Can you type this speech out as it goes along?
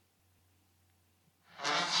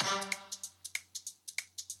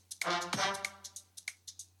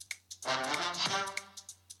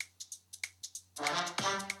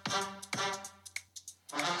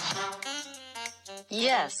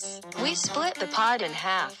Yes, we split the pod in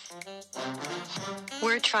half.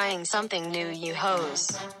 We're trying something new, you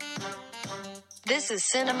hoes. This is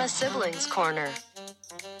Cinema Siblings Corner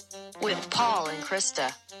with Paul and Krista.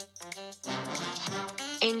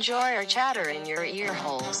 Enjoy our chatter in your ear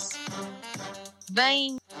holes.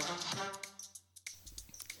 Bang!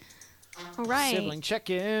 All right. Sibling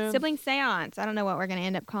check-in. Sibling seance. I don't know what we're going to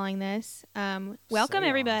end up calling this. Welcome, Seance.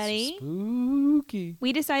 everybody. Spooky.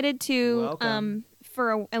 We decided to, Welcome.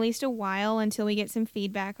 for at least a while until we get some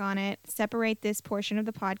feedback on it, separate this portion of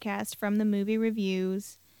the podcast from the movie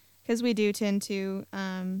reviews because we do tend to,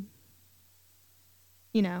 some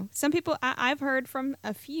people, I've heard from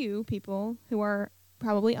a few people who are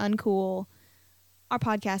probably uncool. Our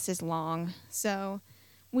podcast is long, so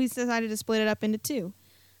we decided to split it up into two.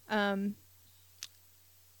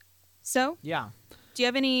 So, Yeah. do you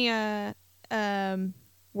have any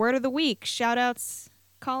word of the week, shout-outs,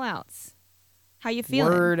 call-outs? How you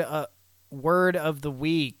feeling? Word of the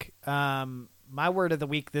week. My word of the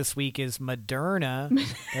week this week is Moderna.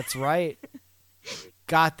 That's right.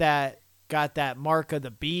 Got that mark of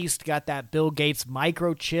the beast. Got that Bill Gates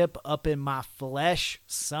microchip up in my flesh,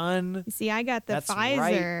 son. See, I got the That's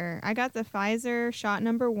Pfizer. I got the Pfizer shot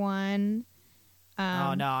number 1.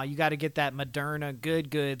 Oh no, you got to get that Moderna.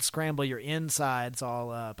 Good. Scramble your insides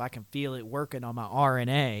all up. I can feel it working on my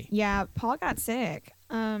RNA. Yeah, Paul got sick.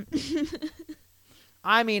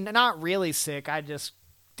 I mean, not really sick. I just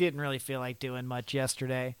didn't really feel like doing much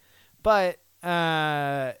yesterday. But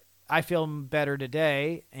I feel better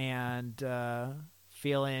today and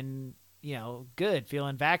feeling, good,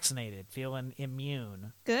 feeling vaccinated, feeling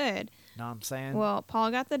immune. Good. Know what I'm saying? Well,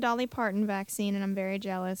 Paul got the Dolly Parton vaccine, and I'm very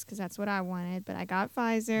jealous because that's what I wanted. But I got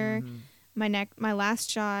Pfizer. Mm-hmm. My last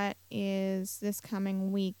shot is this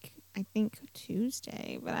coming week, I think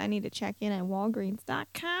Tuesday. But I need to check in at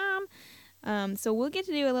Walgreens.com. So we'll get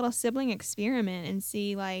to do a little sibling experiment and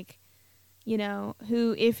see,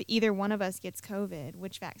 who, if either one of us gets COVID,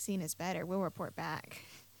 which vaccine is better. We'll report back.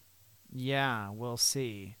 Yeah, we'll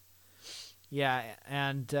see. Yeah,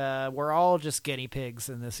 and we're all just guinea pigs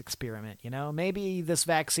in this experiment, Maybe this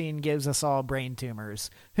vaccine gives us all brain tumors.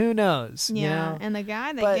 Who knows? Yeah, and the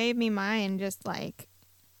guy that gave me mine just I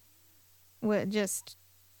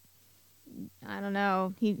don't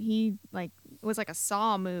know. He it was like a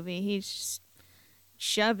Saw movie. He just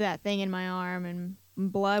shoved that thing in my arm and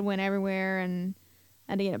blood went everywhere and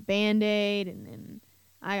I had to get a Band-Aid and then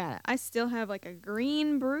I still have like a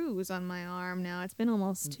green bruise on my arm now. It's been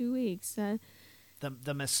almost 2 weeks.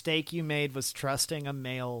 The mistake you made was trusting a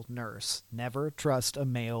male nurse. Never trust a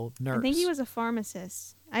male nurse. I think he was a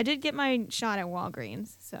pharmacist. I did get my shot at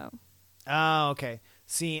Walgreens, so. Oh, okay.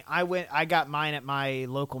 See, I got mine at my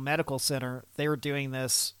local medical center. They were doing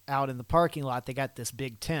this out in the parking lot. They got this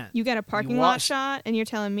big tent. You got a parking lot shot and you're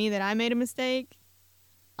telling me that I made a mistake?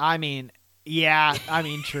 I mean, yeah,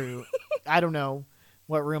 true. I don't know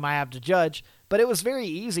what room I have to judge, but it was very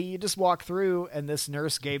easy. You just walk through and this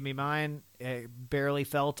nurse gave me mine. I barely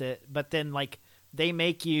felt it, but then they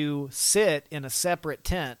make you sit in a separate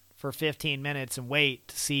tent for 15 minutes and wait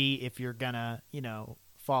to see if you're gonna,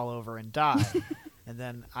 fall over and die. And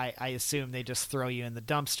then I assume they just throw you in the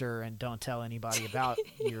dumpster and don't tell anybody about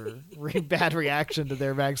your bad reaction to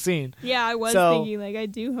their vaccine. Yeah, I was thinking, I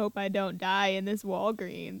do hope I don't die in this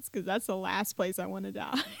Walgreens because that's the last place I want to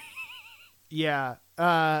die. Yeah.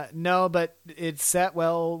 No, but it set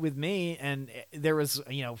well with me, and there was,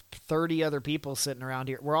 30 other people sitting around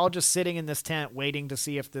here. We're all just sitting in this tent waiting to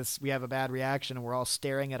see if we have a bad reaction, and we're all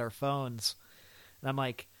staring at our phones. And I'm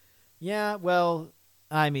like, yeah, well,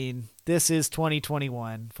 this is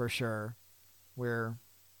 2021 for sure. Where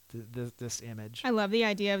this image. I love the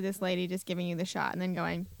idea of this lady just giving you the shot and then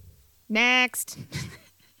going, next.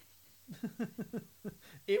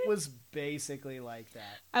 It was basically like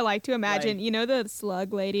that. I like to imagine, the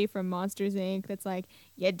slug lady from Monsters, Inc. that's like,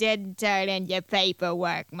 you didn't turn in your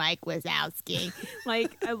paperwork, Mike Wazowski. I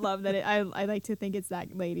love that. I like to think it's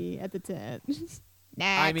that lady at the tent.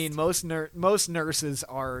 Next. Most nurses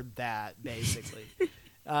are that, basically.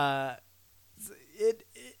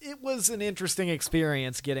 It was an interesting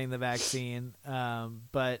experience getting the vaccine,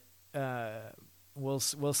 but we'll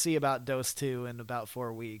see about dose 2 in about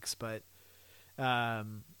 4 weeks. But we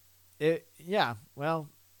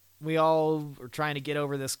all are trying to get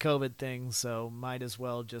over this COVID thing, so might as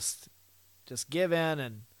well just give in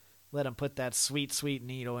and let them put that sweet, sweet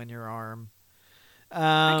needle in your arm.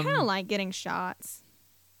 I kind of like getting shots.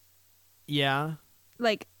 Yeah.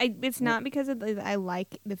 It's not because I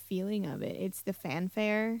like the feeling of it. It's the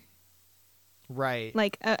fanfare. Right.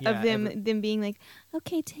 Like Yeah, of them being like,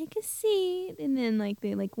 okay, take a seat, and then like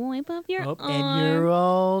they like wipe off your arm, and you're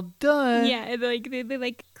all done. Yeah, and, like they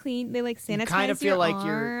like clean, they like sanitize You kind of feel your like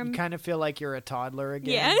arm. you kind of feel like you're a toddler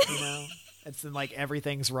again. Yeah. You know, it's like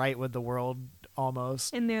everything's right with the world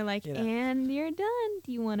almost. And they're like, you know. and you're done.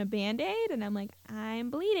 Do you want a Band-Aid? And I'm like, I'm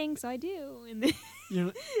bleeding, so I do. And then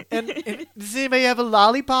and does anybody have a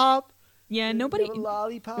lollipop? yeah, Does nobody. anybody have a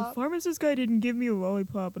lollipop. Pharmacist guy didn't give me a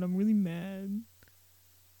lollipop, and I'm really mad.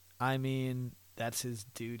 I mean, that's his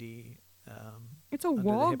duty. It's a under the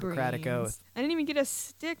Walgreens. Hippocratic Oath. I didn't even get a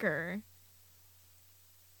sticker.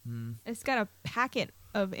 It's got a packet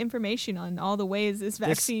of information on all the ways this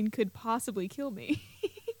vaccine could possibly kill me.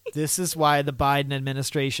 This is why the Biden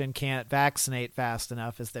administration can't vaccinate fast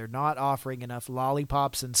enough, is they're not offering enough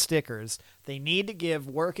lollipops and stickers. They need to give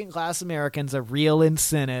working class Americans a real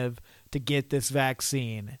incentive to get this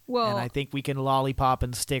vaccine. Well, and I think we can lollipop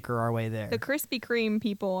and sticker our way there. The Krispy Kreme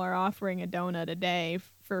people are offering a donut a day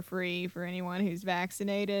for free for anyone who's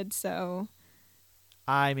vaccinated, so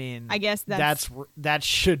I mean, I guess that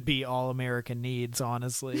should be all American needs,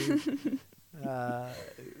 honestly.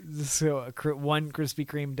 So one Krispy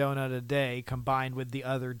Kreme donut a day combined with the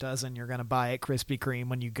other dozen you're going to buy at Krispy Kreme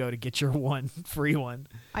when you go to get your one free one.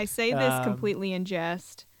 I say this completely in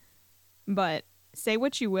jest, but say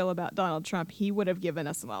what you will about Donald Trump, he would have given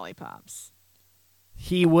us lollipops.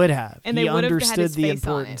 He would have. And he they would have had understood his the face on it.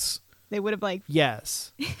 importance. They would have like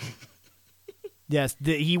Yes. Yes,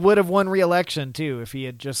 he would have won re-election too if he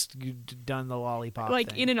had just done the lollipop like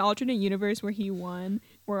thing. in an alternate universe where he won,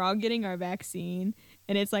 we're all getting our vaccine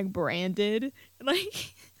and it's like branded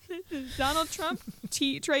like Donald Trump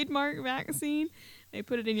trademark vaccine. They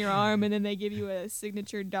put it in your arm and then they give you a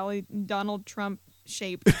signature Donald Trump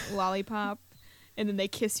shaped lollipop and then they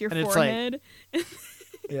kiss your and forehead.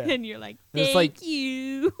 Yeah. And you're like, it's thank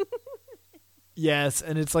you. Yes,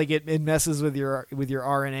 and it's like it messes with your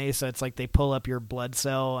RNA, so it's like they pull up your blood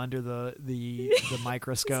cell under the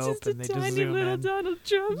microscope and they just zoom in. Donald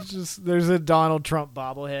Trump. It's just there's a Donald Trump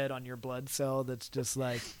bobblehead on your blood cell that's just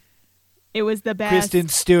like it was the best. Kristen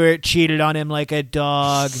Stewart cheated on him like a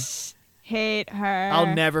dog. Hate her.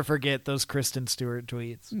 I'll never forget those Kristen Stewart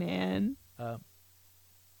tweets. Man.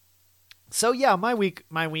 So yeah, my week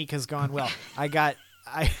has gone well. I got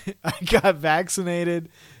vaccinated.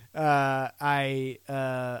 I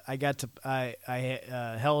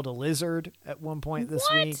held a lizard at one point this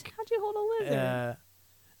week. How'd you hold a lizard?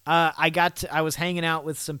 I was hanging out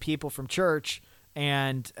with some people from church,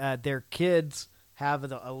 and their kids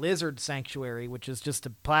have a lizard sanctuary, which is just a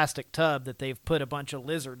plastic tub that they've put a bunch of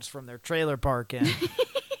lizards from their trailer park in,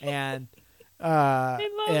 and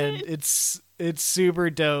it's super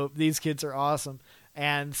dope. These kids are awesome.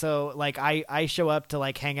 And so, like, I show up to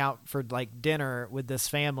like hang out for like dinner with this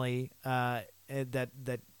family that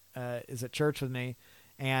is at church with me,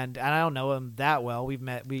 and I don't know them that well.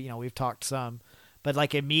 We've talked some, but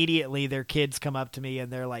like immediately their kids come up to me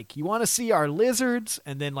and they're like, "You want to see our lizards?"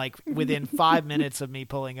 And then like within 5 minutes of me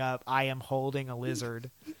pulling up, I am holding a lizard.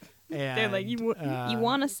 And, they're like, you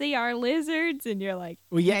want to see our lizards? And you're like,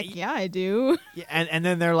 well, yeah, heck yeah, I do. Yeah, and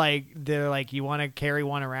then they're like, you want to carry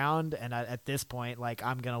one around? And at this point, like,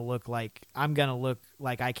 I'm gonna look like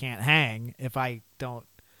I can't hang if I don't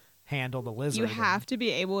handle the lizard. You have to be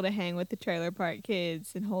able to hang with the trailer park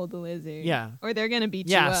kids and hold the lizard. Yeah, or they're gonna beat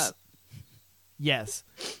you up. Yes,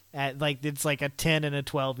 like it's like a 10 and a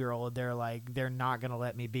 12-year-old. They're not gonna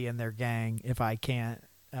let me be in their gang if I can't,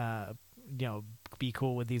 be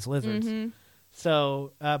cool with these lizards. Mm-hmm.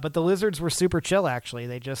 So, but the lizards were super chill. Actually,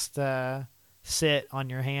 they just sit on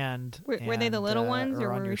your hand. Were they the little ones, or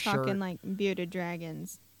were we talking shirt. like bearded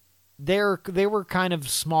dragons? They were kind of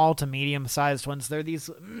small to medium-sized ones. They're these.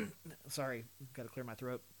 Sorry, got to clear my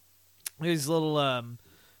throat. These little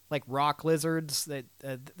like rock lizards that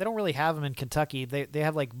they don't really have them in Kentucky. They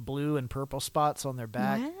have like blue and purple spots on their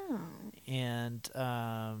back. Wow. And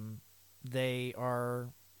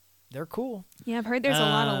they're cool. Yeah, I've heard there's a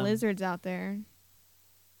lot of lizards out there.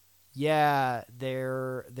 Yeah,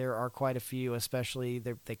 there are quite a few, especially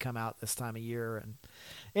they come out this time of year. And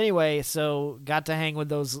anyway, so got to hang with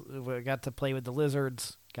those, got to play with the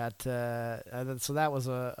lizards, so that was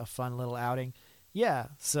a fun little outing. Yeah,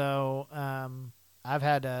 so I've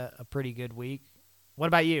had a pretty good week. What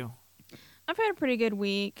about you? I've had a pretty good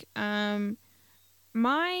week.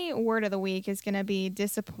 My word of the week is going to be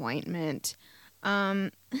disappointment.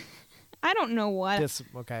 I don't know what.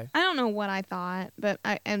 Okay. I don't know what I thought, but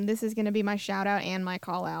and this is going to be my shout out and my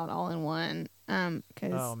call out all in one.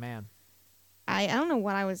 Cause oh man, I don't know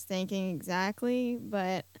what I was thinking exactly,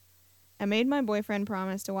 but I made my boyfriend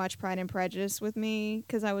promise to watch Pride and Prejudice with me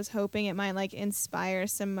because I was hoping it might like inspire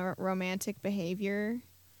some romantic behavior.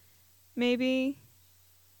 Maybe.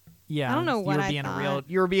 Yeah, I don't know what I thought.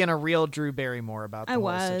 You were being a real Drew Barrymore about the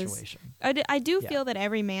whole situation. I do feel that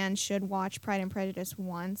every man should watch Pride and Prejudice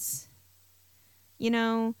once. You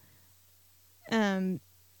know,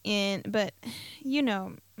 but you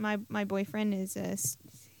know, my boyfriend is a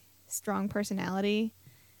strong personality.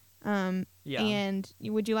 And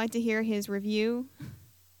would you like to hear his review?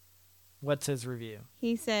 What's his review?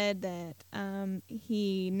 He said that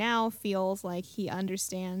he now feels like he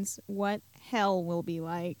understands what hell will be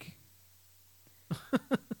like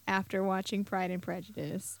after watching Pride and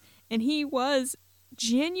Prejudice. And he was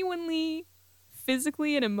genuinely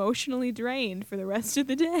physically and emotionally drained for the rest of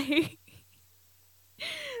the day.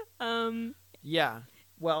 Yeah.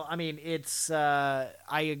 Well, I mean, it's I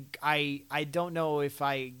don't know if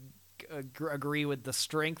I agree with the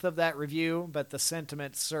strength of that review, but the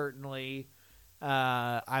sentiment certainly,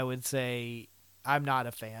 I would say I'm not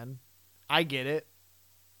a fan. I get it.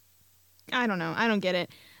 I don't know. I don't get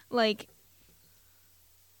it. Like,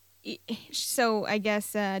 so I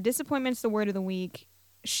guess disappointment's the word of the week.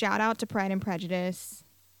 Shout out to Pride and Prejudice.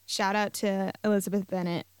 Shout out to Elizabeth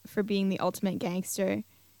Bennet for being the ultimate gangster.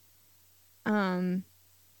 And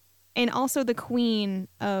also the queen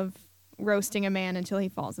of roasting a man until he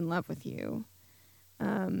falls in love with you.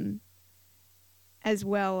 As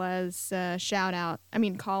well as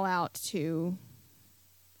call out to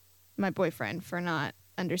my boyfriend for not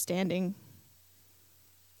understanding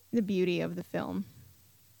the beauty of the film.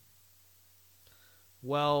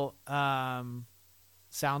 Well,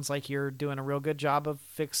 sounds like you're doing a real good job of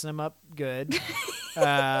fixing him up good.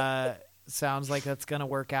 Sounds like that's going to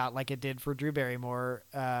work out like it did for Drew Barrymore.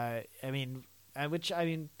 Which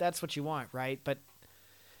that's what you want, right? But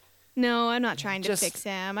no, I'm not trying to fix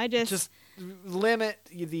him. I just limit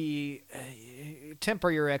the temper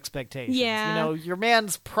your expectations. Yeah. You know, your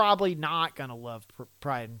man's probably not going to love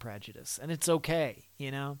Pride and Prejudice, and it's okay, you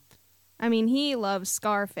know? I mean, he loves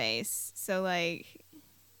Scarface, so like...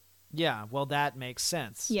 Yeah, well, that makes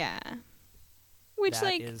sense. Yeah. Which,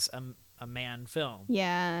 that is a man film.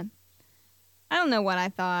 Yeah. I don't know what I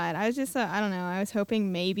thought. I was just, I don't know. I was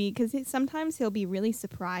hoping maybe, because sometimes he'll be really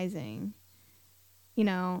surprising, you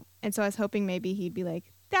know? And so I was hoping maybe he'd be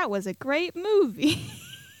like, that was a great movie.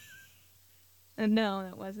 And no,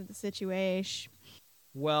 that wasn't the situation.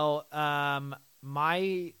 Well,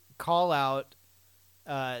 my call out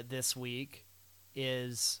this week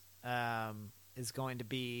is going to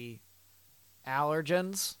be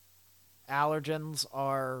allergens. Allergens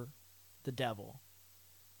are the devil.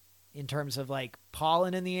 In terms of like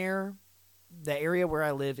pollen in the air, the area where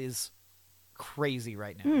I live is crazy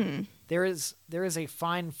right now. There is a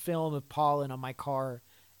fine film of pollen on my car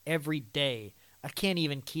every day. I can't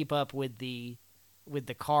even keep up with the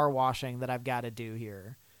car washing that I've got to do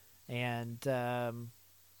here, and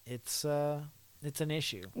it's an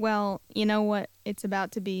issue. Well, you know what it's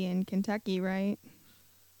about to be in Kentucky, right?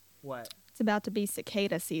 What? It's about to be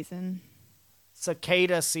cicada season.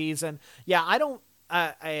 Cicada season. Yeah, I don't.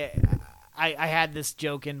 I had this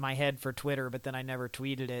joke in my head for Twitter, but then I never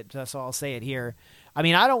tweeted it, so I'll say it here. I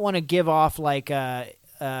mean, I don't want to give off like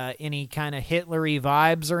any kind of Hitler-y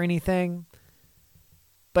vibes or anything,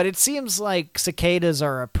 but it seems like cicadas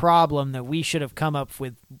are a problem that we should have come up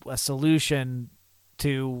with a solution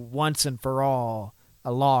to once and for all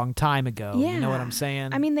a long time ago. Yeah. You know what I'm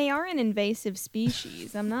saying? I mean, they are an invasive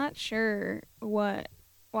species. I'm not sure why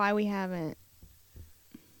we haven't.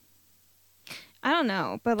 I don't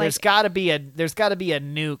know, but like there's got to be a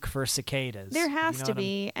nuke for cicadas. There has to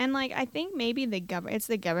be, and like I think maybe it's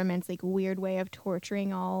the government's like weird way of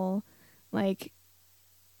torturing all like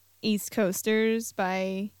East Coasters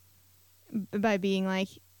by being like,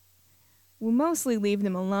 we'll mostly leave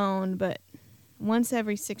them alone, but once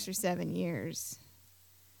every 6 or 7 years.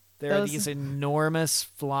 There are these enormous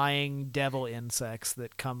flying devil insects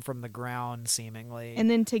that come from the ground, seemingly. And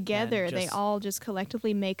then together, they all just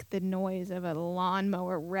collectively make the noise of a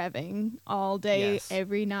lawnmower revving all day,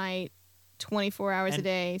 every night, 24 hours a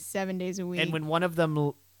day, 7 days a week. And when one of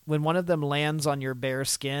them lands on your bare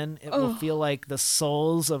skin, it will feel like the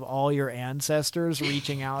souls of all your ancestors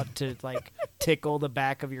reaching out to like tickle the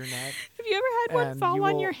back of your neck. Have you ever had one fall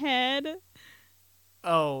on your head?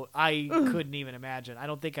 Oh, I couldn't even imagine. I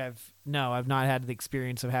don't think I've not had the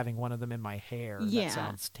experience of having one of them in my hair. Yeah, that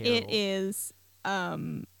sounds terrible. It is.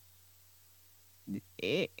 I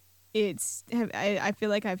feel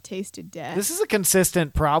like I've tasted death. This is a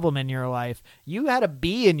consistent problem in your life. You had a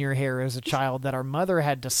bee in your hair as a child that our mother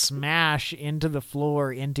had to smash into the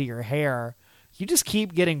floor into your hair You just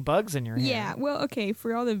keep getting bugs in your hair. Yeah, well, okay,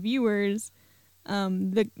 for all the viewers,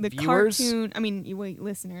 the Viewers? cartoon, I mean,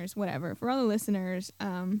 listeners, whatever. For all the listeners,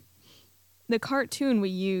 the cartoon we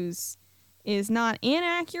use is not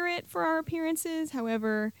inaccurate for our appearances.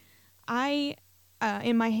 However,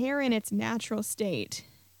 in my hair in its natural state,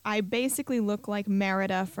 I basically look like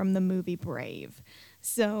Merida from the movie Brave.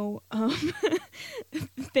 So,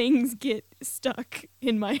 things get stuck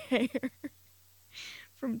in my hair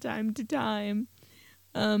from time to time.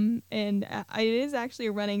 And it is actually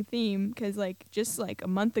a running theme because, like, just like a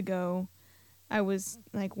month ago, I was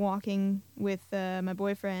like walking with my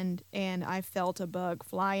boyfriend, and I felt a bug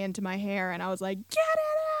fly into my hair, and I was like, "Get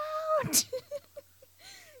it out!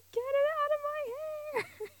 Get it out of my hair!"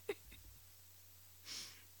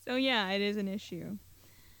 So yeah, it is an issue.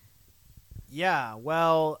 Yeah,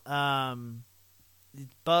 well,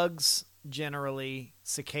 bugs generally,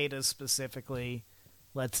 cicadas specifically,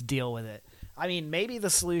 let's deal with it. I mean, maybe the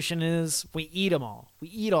solution is we eat them all. We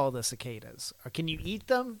eat all the cicadas. Or can you eat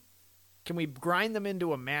them? Can we grind them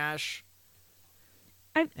into a mash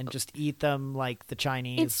and just eat them like the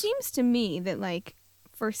Chinese? It seems to me that, like,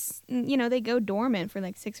 they go dormant for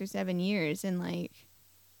like 6 or 7 years, and like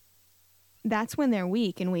that's when they're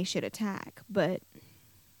weak and we should attack. But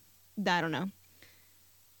I don't know.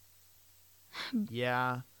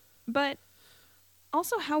 Yeah. But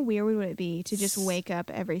also, how weird would it be to just wake up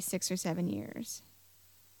every 6 or 7 years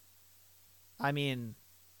I mean,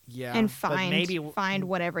 yeah. and but find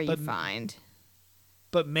whatever you find?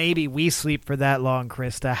 But maybe we sleep for that long,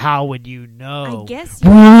 Krista. How would you know? I guess.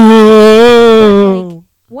 Whoa!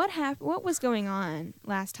 Like, what was going on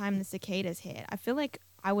last time the cicadas hit? I feel like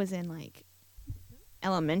I was in like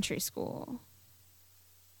elementary school.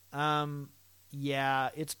 Yeah,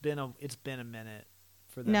 it's been a minute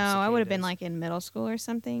for them. No, I would have been cicadas. like in middle school or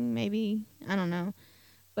something, maybe. I don't know.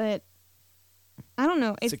 But I don't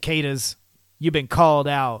know. Cicadas. You've been called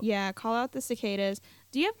out. Yeah, call out the cicadas.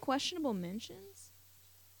 Do you have questionable mentions?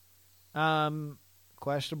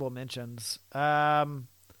 Questionable mentions.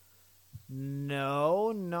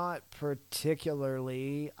 No, not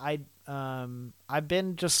particularly. I've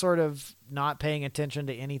been just sort of not paying attention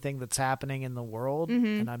to anything that's happening in the world,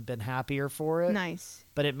 and I've been happier for it. Nice.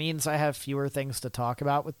 But it means I have fewer things to talk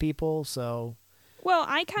about with people, so... Well,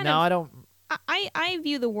 I don't... I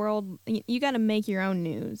view the world... You got to make your own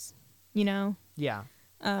news, you know? Yeah.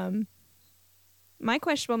 My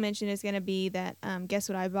questionable mention is going to be that, guess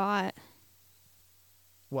what I bought?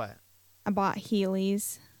 What? I bought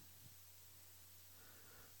Heelys.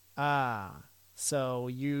 So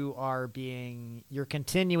you're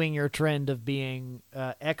continuing your trend of being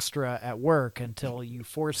extra at work until you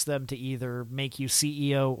force them to either make you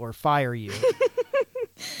CEO or fire you.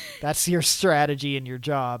 That's your strategy in your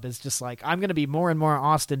job, is just like, I'm going to be more and more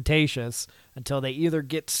ostentatious until they either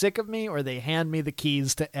get sick of me or they hand me the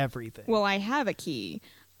keys to everything. Well, I have a key,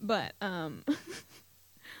 but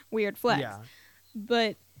weird flex. Yeah.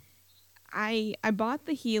 But I bought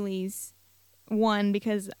the Heelys, one,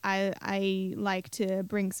 because I like to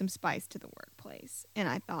bring some spice to the workplace, and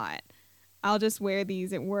I thought, I'll just wear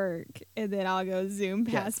these at work, and then I'll go zoom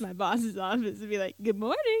past my boss's office and be like, "Good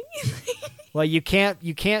morning." Well, you can't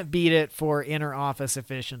beat it for inner office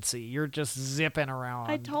efficiency. You're just zipping around.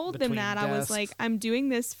 I told them that. desks. I was like, I'm doing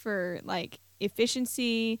this for like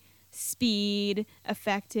efficiency, speed,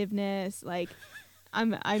 effectiveness. Like,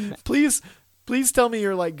 I'm. Please tell me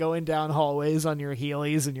you're like going down hallways on your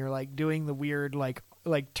Heelys and you're like doing the weird like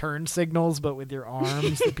turn signals, but with your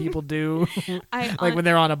arms that people do, like when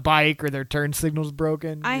they're on a bike or their turn signal's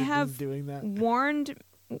broken. I've doing that. warned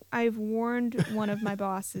one of my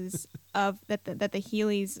bosses of that the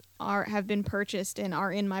Heelys have been purchased and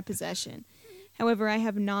are in my possession. However, I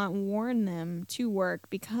have not worn them to work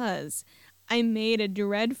because I made a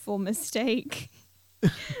dreadful mistake,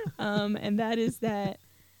 and that is that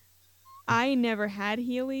I never had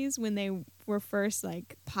Heelys when they were first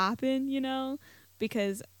like popping, you know.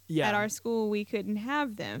 Because at our school we couldn't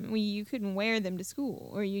have them. You couldn't wear them to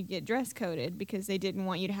school, or you'd get dress coded because they didn't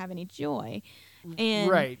want you to have any joy. And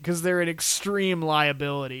right, because they're an extreme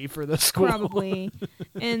liability for the school. Probably.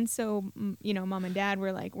 And so, you know, Mom and Dad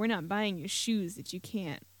were like, "We're not buying you shoes that you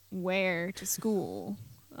can't wear to school,"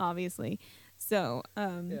 obviously. So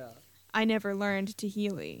I never learned to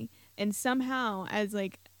Heely. And somehow, as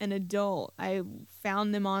like an adult, I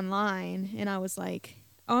found them online, and I was like,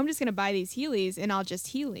 "Oh, I'm just going to buy these Heelys and I'll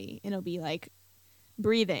just Heely." And it'll be like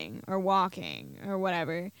breathing or walking or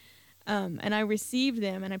whatever. And I received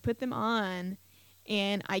them and I put them on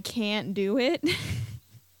and I can't do it.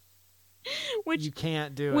 Which you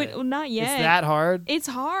can't do Wait, it. well, not yet. It's that hard? It's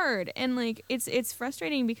hard, and like it's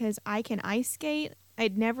frustrating because I can ice skate.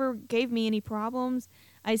 It never gave me any problems.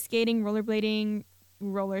 Ice skating, rollerblading,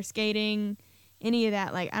 roller skating, any of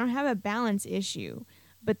that. Like I don't have a balance issue,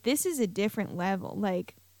 but this is a different level.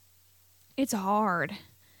 Like it's hard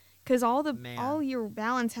because all your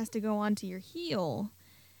balance has to go onto your heel,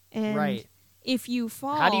 and Right. if you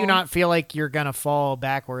fall, How do you not feel like you're gonna fall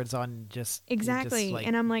backwards on just exactly? just, like,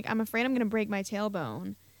 And I'm afraid I'm gonna break my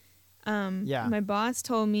tailbone. Yeah. My boss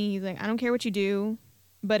told me, he's like, I don't care what you do,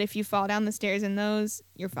 but if you fall down the stairs in those,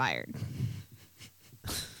 you're fired.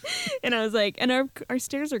 And I was like, and our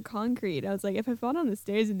stairs are concrete. I was like, if I fall down the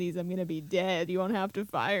stairs in these, I'm gonna be dead. You won't have to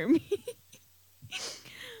fire me.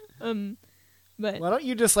 But Why don't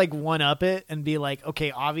you just like one up it and be like, okay,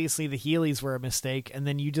 obviously the Heelys were a mistake, and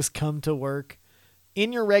then you just come to work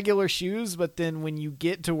in your regular shoes, but then when you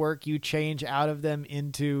get to work, you change out of them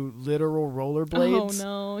into literal rollerblades.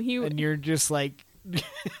 oh no, And you're just like,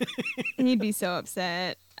 he'd be so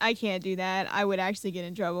upset. I can't do that. I would actually get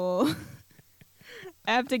in trouble.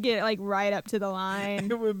 I have to get like right up to the line.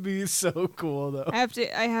 it would be so cool though. I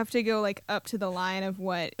have to go like up to the line of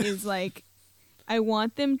what is like. I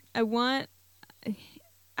want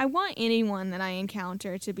anyone that I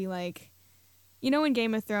encounter to be like, you know, in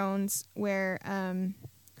Game of Thrones where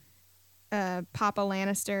Papa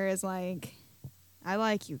Lannister is like, I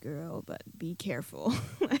like you, girl, but be careful.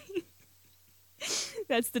 Like,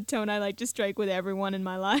 that's the tone I like to strike with everyone in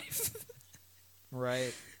my life.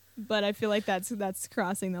 Right. But I feel like that's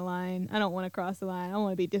crossing the line. I don't want to cross the line. I don't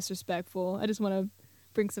want to be disrespectful. I just want to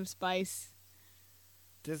bring some spice.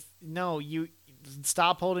 You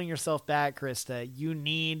stop holding yourself back, Krista. You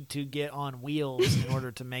need to get on wheels in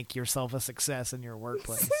order to make yourself a success in your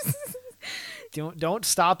workplace. Don't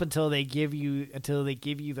stop until they give you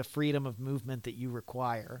the freedom of movement that you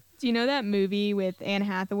require. Do you know that movie with Anne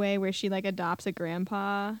Hathaway where she like adopts a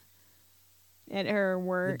grandpa at her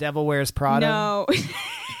work? The Devil Wears Prada. No.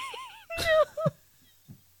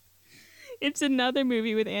 It's another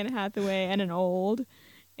movie with Anne Hathaway and an old,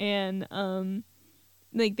 and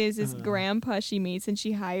like there's this grandpa she meets and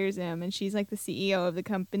she hires him, and she's like the CEO of the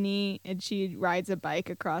company, and she rides a bike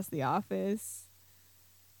across the office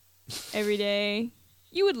every day.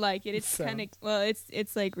 You would like it. It's kind of, well,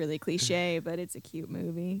 it's like really cliche, but it's a cute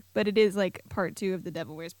movie. But it is like part 2 of The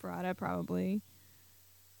Devil Wears Prada, probably.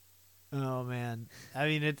 Oh man, I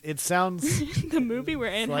mean it sounds The movie where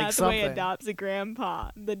Anne like Hathaway something. adopts a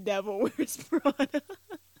grandpa. The Devil Wears Prada.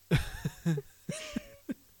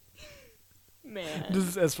 Man.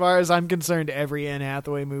 Just, as far as I'm concerned, every Anne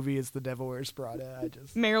Hathaway movie is The Devil Wears Prada. I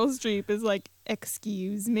just Meryl Streep is like,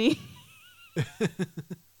 excuse me.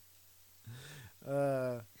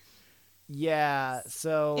 yeah.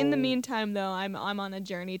 So In the meantime, though, I'm on a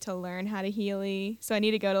journey to learn how to Healy. So I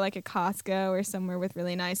need to go to like a Costco or somewhere with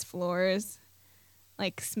really nice floors,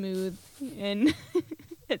 like smooth, and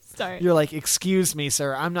start. you're like, excuse me,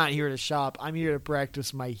 sir. I'm not here to shop. I'm here to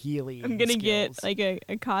practice my healing. I'm gonna skills. get like a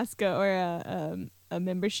Costco or a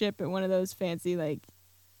membership at one of those fancy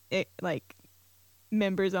like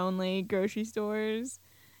members only grocery stores.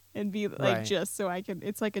 And be like, Right. just so I can,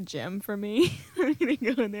 it's like a gym for me. I'm gonna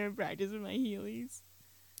go in there and practice with my Heelys.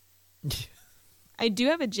 I do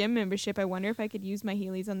have a gym membership. I wonder if I could use my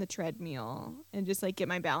Heelys on the treadmill and just like get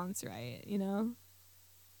my balance right, you know?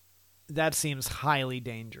 That seems highly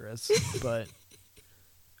dangerous, but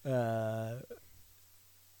I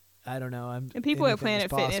don't know. And people at anything is Planet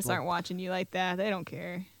Fitness possible. aren't watching you like that. They don't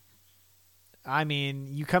care. I mean,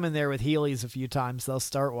 you come in there with Heelys a few times, they'll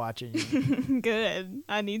start watching you. Good.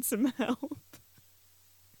 I need some help.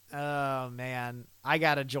 Oh man, I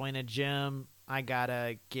gotta join a gym. I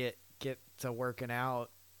gotta get to working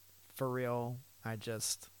out for real. I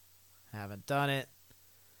just haven't done it.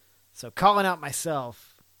 So calling out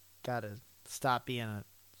myself, gotta stop being a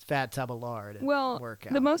fat tub of lard and Well, work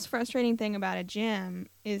out. the most frustrating thing about a gym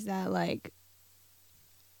is that like,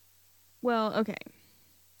 well, okay.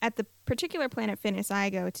 At the particular Planet Fitness I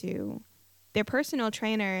go to, their personal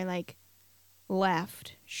trainer like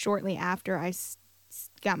left shortly after I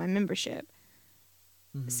got my membership.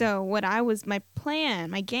 Mhm. So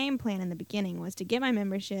my game plan in the beginning was to get my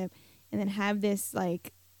membership and then have this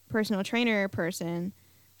like personal trainer person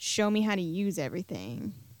show me how to use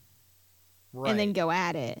everything right. and then go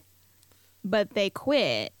at it. But they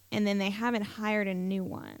quit and then they haven't hired a new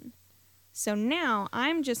one. So now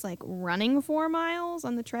I'm just like running 4 miles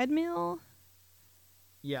on the treadmill,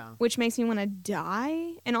 Yeah. which makes me want to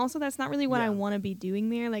die. And also that's not really what I Yeah. want to be doing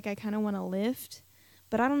there. Like I kind of want to lift,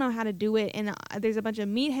 but I don't know how to do it. And there's a bunch of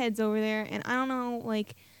meatheads over there. And I don't know,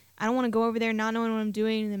 like, I don't want to go over there not knowing what I'm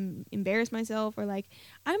doing and then embarrass myself, or like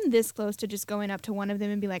I'm this close to just going up to one of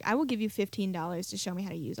them and be like, I will give you $15 to show me how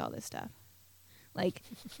to use all this stuff. Like,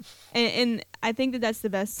 and I think that that's the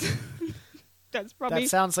best. That's probably That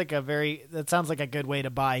sounds like a good way to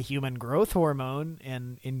buy human growth hormone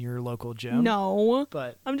in your local gym. no.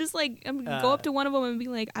 But I'm just like, I'm gonna go up to one of them and be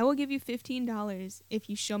like, I will give you $15 if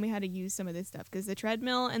you show me how to use some of this stuff, because the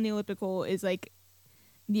treadmill and the elliptical is like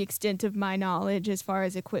the extent of my knowledge as far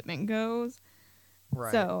as equipment goes.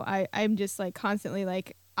 right. So I'm just like constantly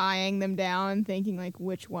like eyeing them down, thinking like,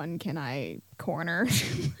 which one can I corner?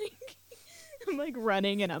 Like, I'm like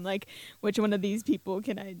running and I'm like, which one of these people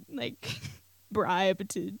can I like bribe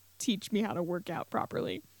to teach me how to work out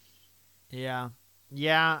properly? Yeah.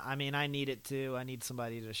 Yeah, I mean, I need it too. I need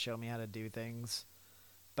somebody to show me how to do things.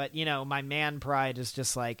 But, my man pride is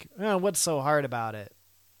just like, oh, what's so hard about it?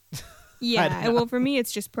 Yeah, well, for me,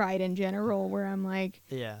 it's just pride in general, where I'm like,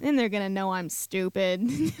 Yeah. then they're going to know I'm stupid.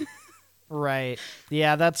 Right.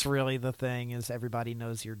 Yeah, that's really the thing, is everybody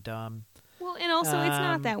knows you're dumb. Well, and also, it's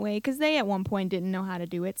not that way, because they at one point didn't know how to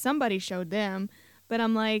do it. Somebody showed them. But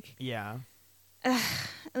I'm like, Yeah.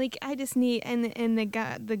 like I just need, and the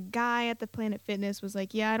guy at the Planet Fitness was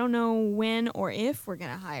like, yeah, I don't know when or if we're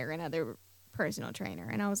gonna hire another personal trainer,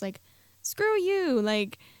 and I was like, screw you,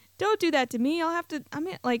 like don't do that to me.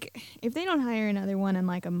 Like if they don't hire another one in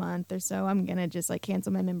like a month or so, I'm gonna just like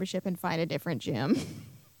cancel my membership and find a different gym.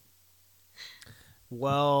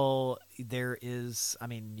 Well, you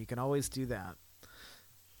can always do that.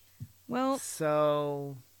 Well,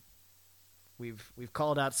 So we've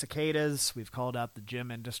called out cicadas, we've called out the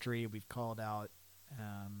gym industry, we've called out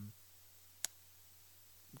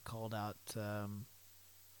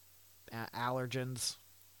allergens,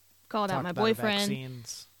 called out talked my about boyfriend.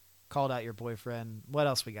 vaccines, called out your boyfriend. What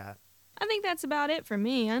else we got? I think that's about it for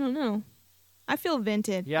me. I don't know. I feel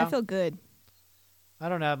vented. Yeah. I feel good. I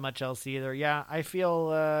don't have much else either. Yeah, I feel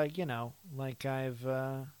like I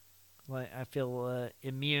feel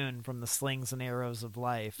immune from the slings and arrows of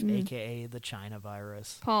life, aka the China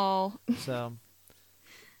virus. Paul. So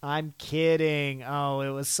I'm kidding. Oh, it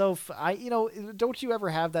was so don't you ever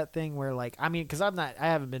have that thing where like, because I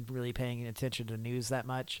haven't been really paying attention to news that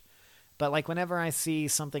much, but like whenever I see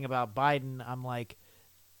something about Biden, I'm like,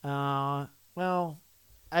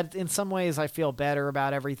 in some ways I feel better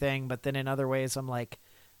about everything, but then in other ways I'm like,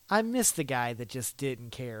 I miss the guy that just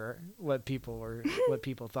didn't care what people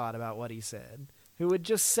thought about what he said, who would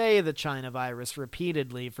just say the China virus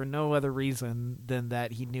repeatedly for no other reason than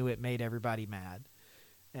that he knew it made everybody mad.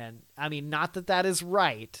 And I mean, not that is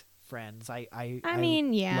right, friends. I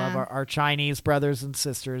yeah. love our Chinese brothers and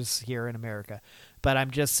sisters here in America, but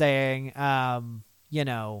I'm just saying,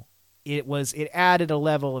 it added a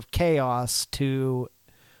level of chaos to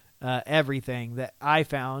everything that I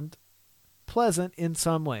found pleasant in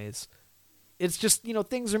some ways. It's just,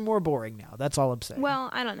 things are more boring now. That's all I'm saying. Well,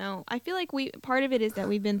 I don't know. I feel like part of it is that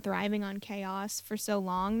we've been thriving on chaos for so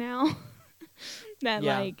long now that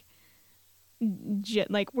like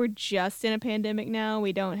we're just in a pandemic now.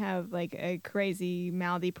 We don't have like a crazy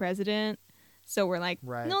mouthy president. So we're like,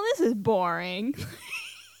 right. No, this is boring.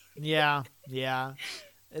 Yeah.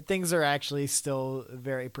 Things are actually still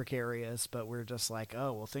very precarious, but we're just like,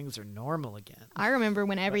 oh, well, things are normal again. I remember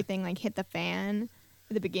when everything like hit the fan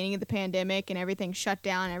at the beginning of the pandemic and everything shut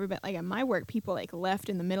down. Everybody, like at my work, people like left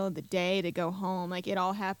in the middle of the day to go home. Like it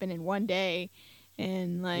all happened in one day,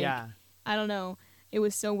 and like I don't know, it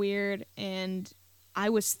was so weird. And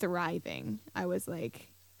I was thriving. I was like,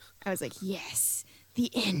 yes, the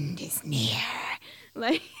end is near.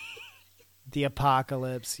 Like. The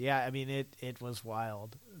apocalypse. Yeah, I mean, it was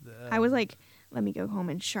wild. I was like, let me go home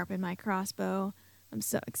and sharpen my crossbow. I'm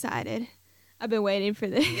so excited. I've been waiting for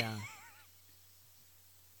this. Yeah.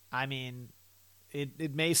 I mean,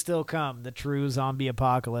 it may still come, the true zombie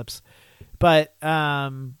apocalypse, but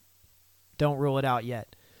don't rule it out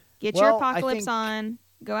yet. Get your apocalypse on.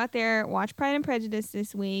 Go out there, watch Pride and Prejudice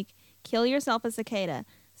this week. Kill yourself a cicada.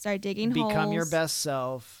 Start digging holes. Become your best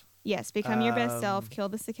self. Yes, become your best self. Kill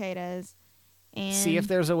the cicadas. And see if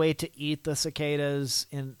there's a way to eat the cicadas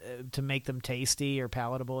to make them tasty or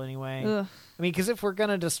palatable anyway. Ugh. I mean, because if we're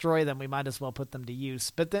gonna destroy them, we might as well put them to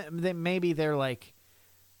use. But then maybe they're like,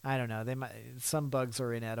 I don't know. Some bugs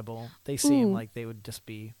are inedible. They seem like they would just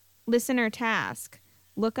be. Listener task: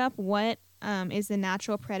 look up what is the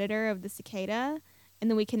natural predator of the cicada, and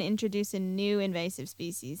then we can introduce a new invasive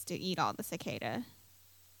species to eat all the cicada.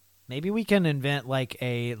 Maybe we can invent like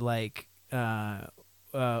a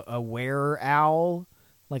were owl,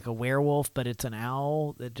 like a werewolf, but it's an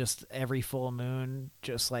owl that just every full moon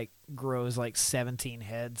just like grows like 17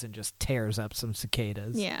 heads and just tears up some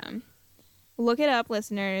cicadas. Yeah. Look it up,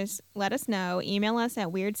 listeners. Let us know. Email us at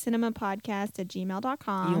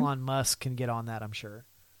weirdcinemapodcast@gmail.com. Elon Musk can get on that, I'm sure.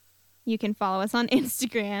 You can follow us on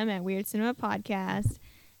Instagram at Weird Cinema Podcast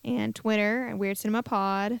and Twitter at Weird Cinema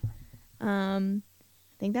Pod. I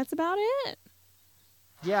think that's about it.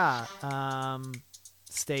 Yeah.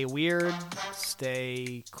 Stay weird,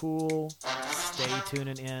 stay cool, stay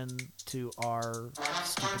tuning in to our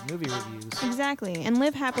stupid movie reviews. Exactly. And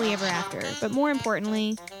live happily ever after. But more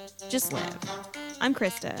importantly, just live. I'm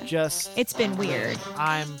Krista. It's been weird.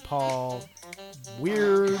 I'm Paul.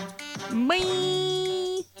 Weird. Bye.